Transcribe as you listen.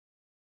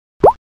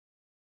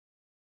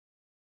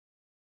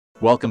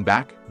Welcome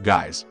back,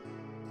 guys.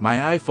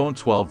 My iPhone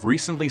 12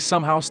 recently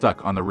somehow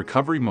stuck on the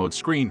recovery mode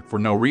screen for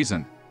no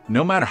reason.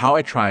 No matter how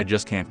I try, I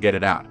just can't get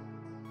it out.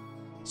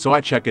 So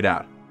I check it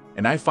out,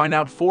 and I find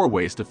out 4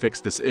 ways to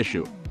fix this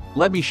issue.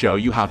 Let me show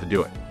you how to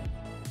do it.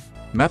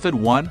 Method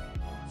 1.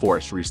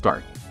 Force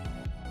restart.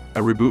 A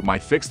reboot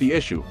might fix the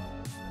issue.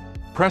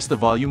 Press the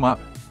volume up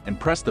and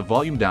press the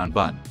volume down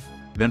button.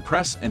 Then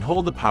press and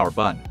hold the power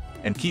button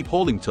and keep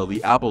holding till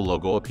the Apple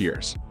logo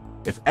appears.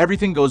 If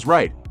everything goes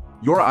right,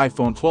 your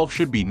iPhone 12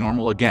 should be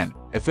normal again.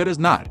 If it is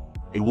not,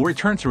 it will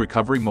return to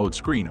recovery mode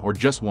screen or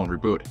just won't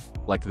reboot,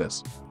 like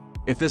this.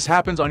 If this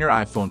happens on your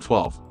iPhone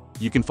 12,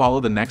 you can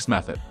follow the next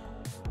method.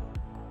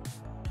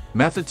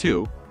 Method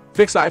 2.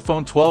 Fix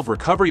iPhone 12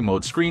 recovery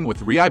mode screen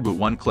with ReiBoot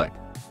one click.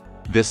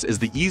 This is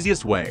the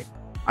easiest way.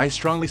 I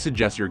strongly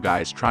suggest you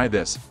guys try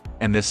this,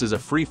 and this is a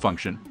free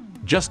function.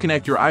 Just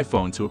connect your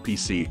iPhone to a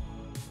PC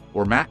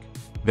or Mac,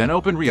 then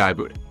open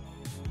ReiBoot.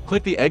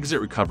 Click the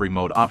exit recovery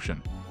mode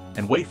option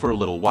and wait for a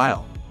little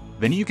while.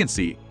 Then you can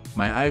see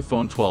my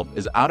iPhone 12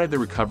 is out of the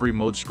recovery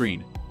mode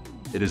screen.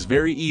 It is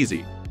very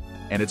easy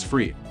and it's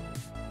free.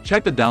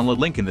 Check the download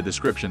link in the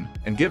description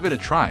and give it a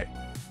try.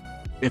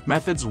 If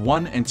methods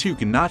 1 and 2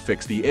 cannot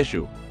fix the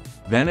issue,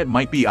 then it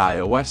might be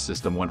iOS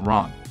system went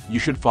wrong. You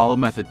should follow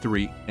method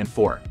 3 and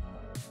 4.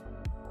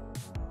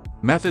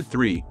 Method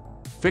 3.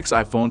 Fix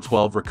iPhone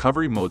 12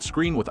 recovery mode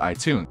screen with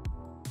iTunes.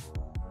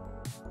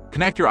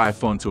 Connect your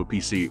iPhone to a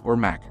PC or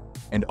Mac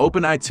and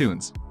open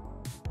iTunes.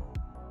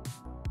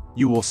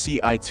 You will see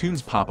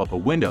iTunes pop up a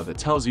window that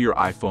tells you your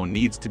iPhone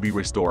needs to be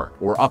restored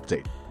or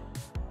update.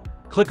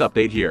 Click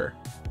Update here.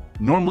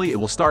 Normally it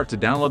will start to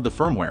download the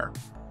firmware.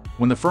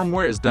 When the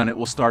firmware is done, it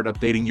will start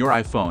updating your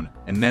iPhone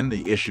and then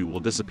the issue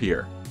will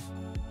disappear.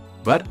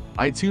 But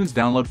iTunes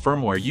download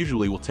firmware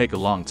usually will take a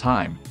long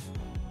time,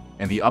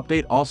 and the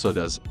update also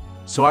does,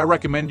 so I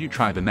recommend you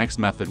try the next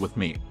method with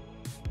me.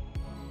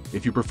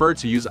 If you prefer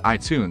to use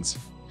iTunes,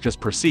 just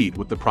proceed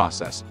with the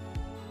process.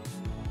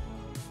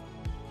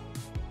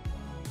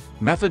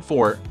 Method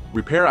 4.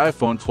 Repair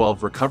iPhone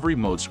 12 recovery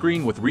mode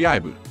screen with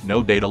ReiBoot,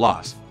 no data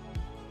loss.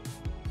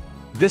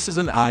 This is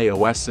an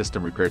iOS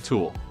system repair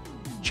tool.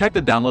 Check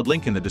the download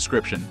link in the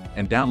description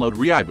and download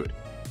ReiBoot.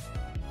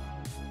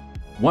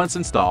 Once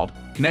installed,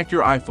 connect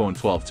your iPhone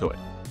 12 to it.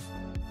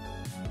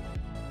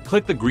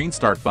 Click the green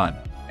Start button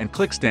and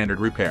click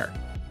Standard Repair.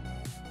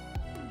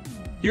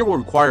 Here will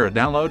require a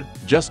download,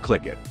 just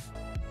click it.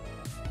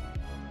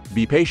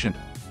 Be patient,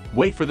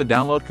 wait for the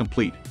download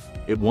complete,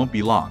 it won't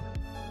be long.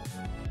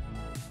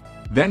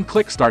 Then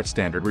click Start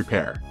Standard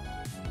Repair.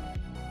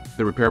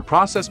 The repair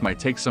process might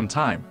take some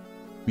time.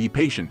 Be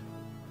patient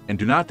and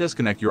do not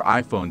disconnect your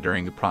iPhone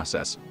during the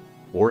process,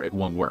 or it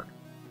won't work.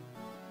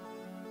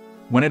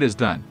 When it is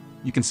done,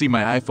 you can see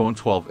my iPhone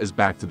 12 is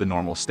back to the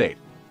normal state,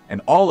 and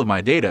all of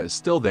my data is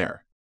still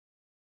there.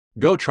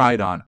 Go try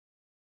it on.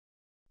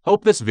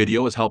 Hope this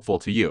video is helpful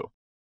to you.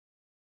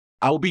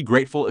 I will be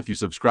grateful if you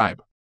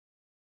subscribe.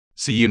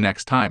 See you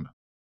next time.